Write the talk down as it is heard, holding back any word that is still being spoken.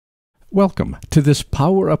Welcome to this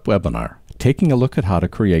Power Up webinar, taking a look at how to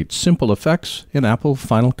create simple effects in Apple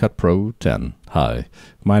Final Cut Pro 10. Hi,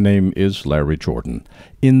 my name is Larry Jordan.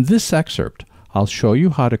 In this excerpt, I'll show you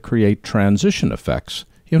how to create transition effects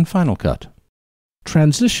in Final Cut.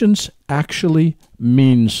 Transitions actually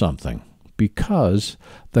mean something because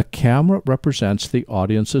the camera represents the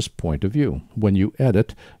audience's point of view. When you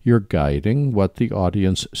edit, you're guiding what the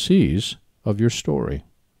audience sees of your story.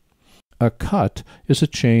 A cut is a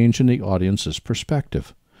change in the audience's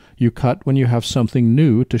perspective. You cut when you have something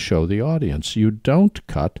new to show the audience. You don't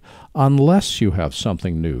cut unless you have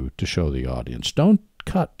something new to show the audience. Don't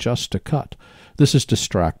cut just to cut. This is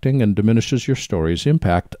distracting and diminishes your story's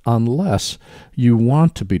impact unless you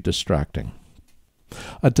want to be distracting.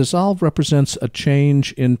 A dissolve represents a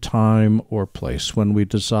change in time or place. When we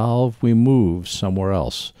dissolve, we move somewhere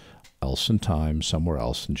else in time, somewhere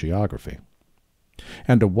else in geography.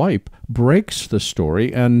 And a wipe breaks the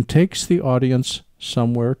story and takes the audience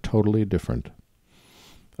somewhere totally different.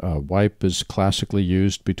 A wipe is classically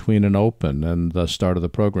used between an open and the start of the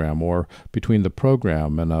program, or between the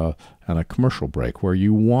program and a commercial break, where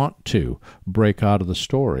you want to break out of the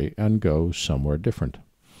story and go somewhere different.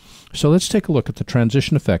 So let's take a look at the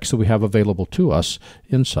transition effects that we have available to us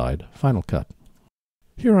inside Final Cut.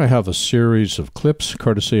 Here I have a series of clips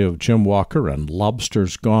courtesy of Jim Walker and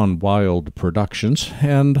Lobsters Gone Wild Productions,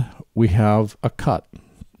 and we have a cut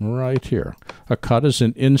right here. A cut is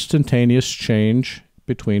an instantaneous change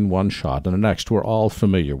between one shot and the next. We're all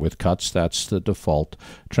familiar with cuts. That's the default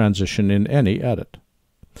transition in any edit.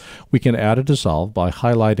 We can add a dissolve by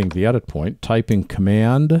highlighting the edit point, typing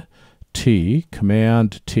Command T,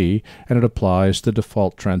 and it applies the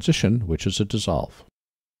default transition, which is a dissolve.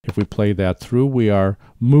 If we play that through, we are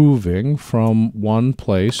moving from one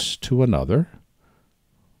place to another.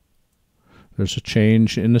 There's a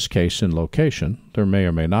change, in this case, in location. There may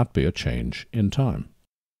or may not be a change in time.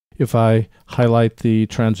 If I highlight the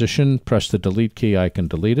transition, press the delete key, I can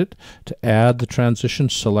delete it. To add the transition,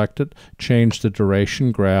 select it, change the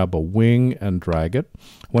duration, grab a wing and drag it.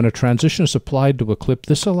 When a transition is applied to a clip,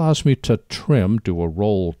 this allows me to trim, do a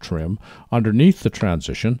roll trim, underneath the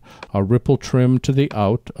transition, a ripple trim to the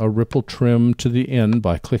out, a ripple trim to the in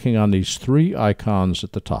by clicking on these three icons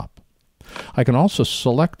at the top. I can also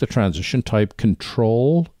select the transition, type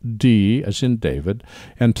Control D as in David,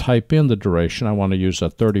 and type in the duration. I want to use a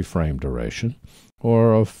 30-frame duration,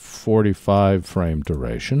 or a 45-frame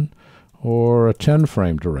duration, or a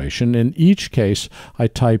 10-frame duration. In each case, I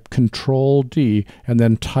type Control D and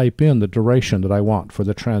then type in the duration that I want for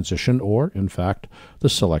the transition, or, in fact, the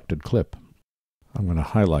selected clip. I'm going to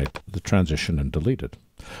highlight the transition and delete it.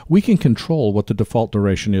 We can control what the default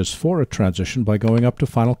duration is for a transition by going up to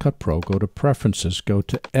Final Cut Pro, go to Preferences, go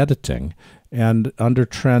to Editing, and under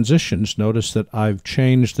Transitions, notice that I've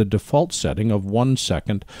changed the default setting of 1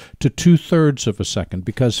 second to 2/3 of a second,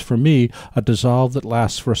 because for me, a dissolve that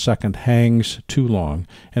lasts for a second hangs too long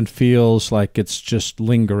and feels like it's just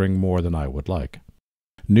lingering more than I would like.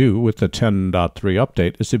 New with the 10.3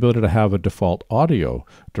 update is the ability to have a default audio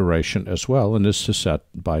duration as well, and this is set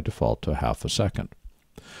by default to ½ a second.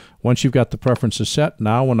 Once you've got the preferences set,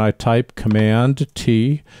 now when I type Command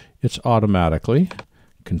T, it's automatically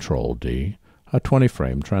Control D, a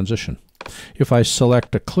 20-frame transition. If I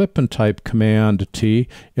select a clip and type Command T,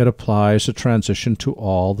 it applies a transition to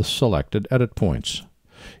all the selected edit points.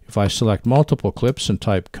 If I select multiple clips and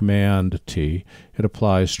type Command T, it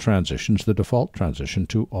applies transitions, the default transition,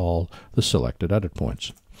 to all the selected edit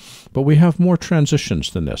points. But we have more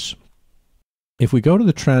transitions than this. If we go to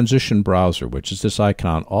the transition browser, which is this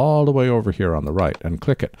icon all the way over here on the right, and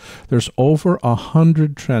click it, there's over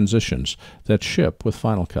 100 transitions that ship with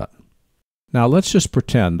Final Cut. Now let's just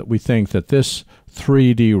pretend that we think that this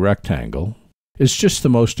 3D rectangle is just the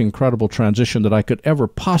most incredible transition that I could ever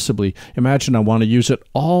possibly imagine. I want to use it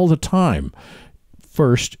all the time.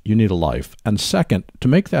 First, you need a life. And second, to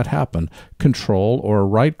make that happen, control or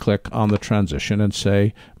right-click on the transition and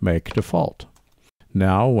say Make Default.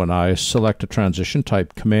 Now, when I select a transition,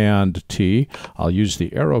 type Command T, I'll use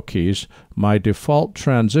the arrow keys. My default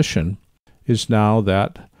transition is now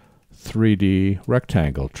that 3D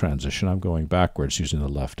rectangle transition. I'm going backwards using the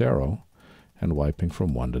left arrow and wiping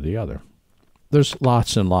from one to the other. There's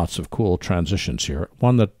lots and lots of cool transitions here.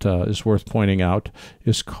 One that is worth pointing out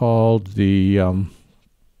is called the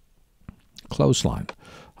Clothesline.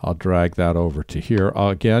 I'll drag that over to here.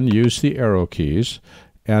 I'll again use the arrow keys.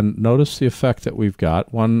 And notice the effect that we've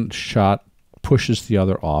got. One shot pushes the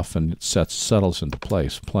other off and it settles into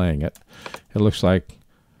place, playing it. It looks like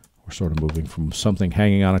we're sort of moving from something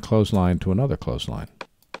hanging on a clothesline to another clothesline.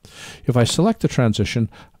 If I select the transition,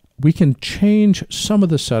 We can change some of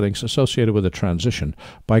the settings associated with a transition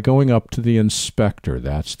by going up to the inspector.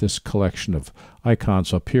 That's this collection of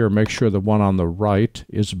icons up here. Make sure the one on the right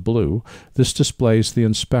is blue. This displays the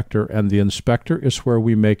inspector, and the inspector is where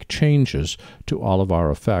we make changes to all of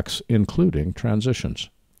our effects, including transitions.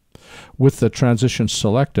 With the transition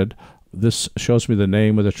selected, this shows me the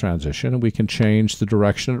name of the transition, and we can change the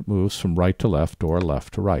direction it moves from right to left or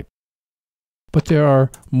left to right. But there are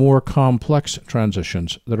more complex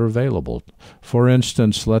transitions that are available. For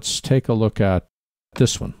instance, let's take a look at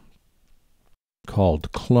this one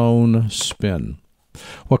called Clone Spin.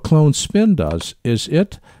 What Clone Spin does is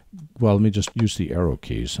well, let me just use the arrow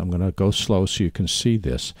keys. I'm going to go slow so you can see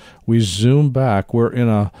this. We zoom back. We're in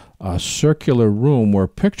a circular room where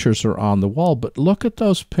pictures are on the wall, but look at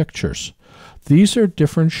those pictures. These are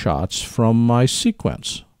different shots from my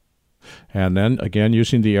sequence. And then, again,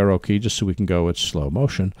 using the arrow key just so we can go at slow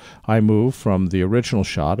motion, I move from the original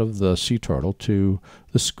shot of the sea turtle to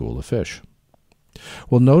the school of fish.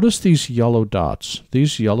 Well, notice these yellow dots.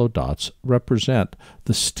 These yellow dots represent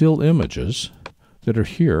the still images that are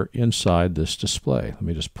here inside this display. Let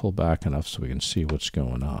me just pull back enough so we can see what's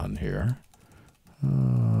going on here.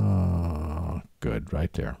 Good,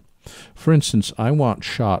 right there. For instance, I want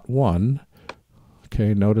shot 1.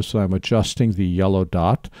 Okay, notice that I'm adjusting the yellow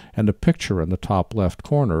dot, and the picture in the top left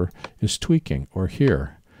corner is tweaking, or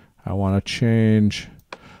here. I want to change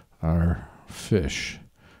our fish.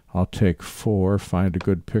 I'll take 4, find a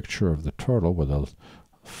good picture of the turtle where the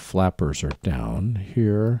flappers are down.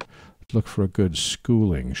 Here, look for a good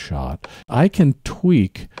schooling shot. I can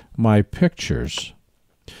tweak my pictures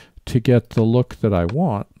to get the look that I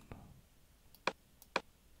want.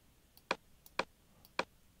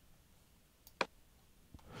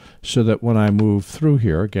 So that when I move through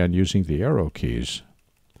here, again using the arrow keys,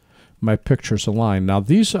 my pictures align. Now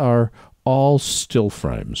these are all still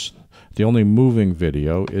frames. The only moving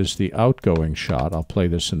video is the outgoing shot. I'll play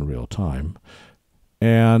this in real time.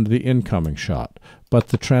 And the incoming shot. But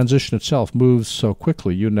the transition itself moves so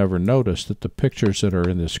quickly you never notice that the pictures that are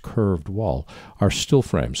in this curved wall are still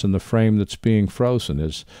frames, and the frame that's being frozen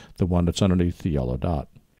is the one that's underneath the yellow dot.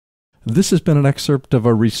 This has been an excerpt of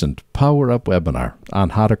a recent Power Up webinar on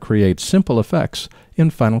how to create simple effects in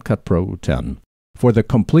Final Cut Pro 10. For the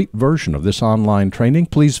complete version of this online training,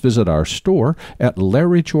 please visit our store at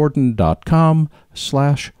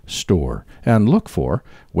larryjordan.com/store and look for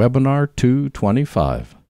Webinar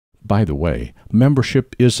 225. By the way,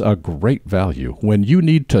 membership is a great value when you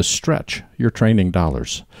need to stretch your training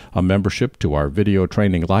dollars. A membership to our video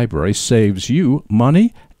training library saves you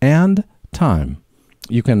money and time.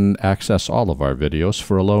 You can access all of our videos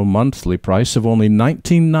for a low monthly price of only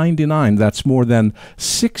 $19.99. That's more than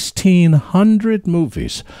 1,600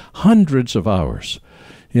 movies, hundreds of hours,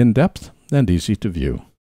 in-depth and easy to view.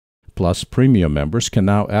 Plus, premium members can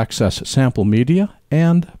now access sample media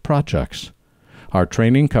and projects. Our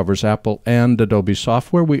training covers Apple and Adobe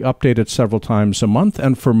software. We update it several times a month.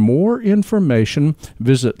 And for more information,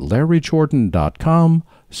 visit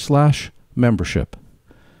larryjordan.com/membership.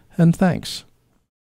 And thanks.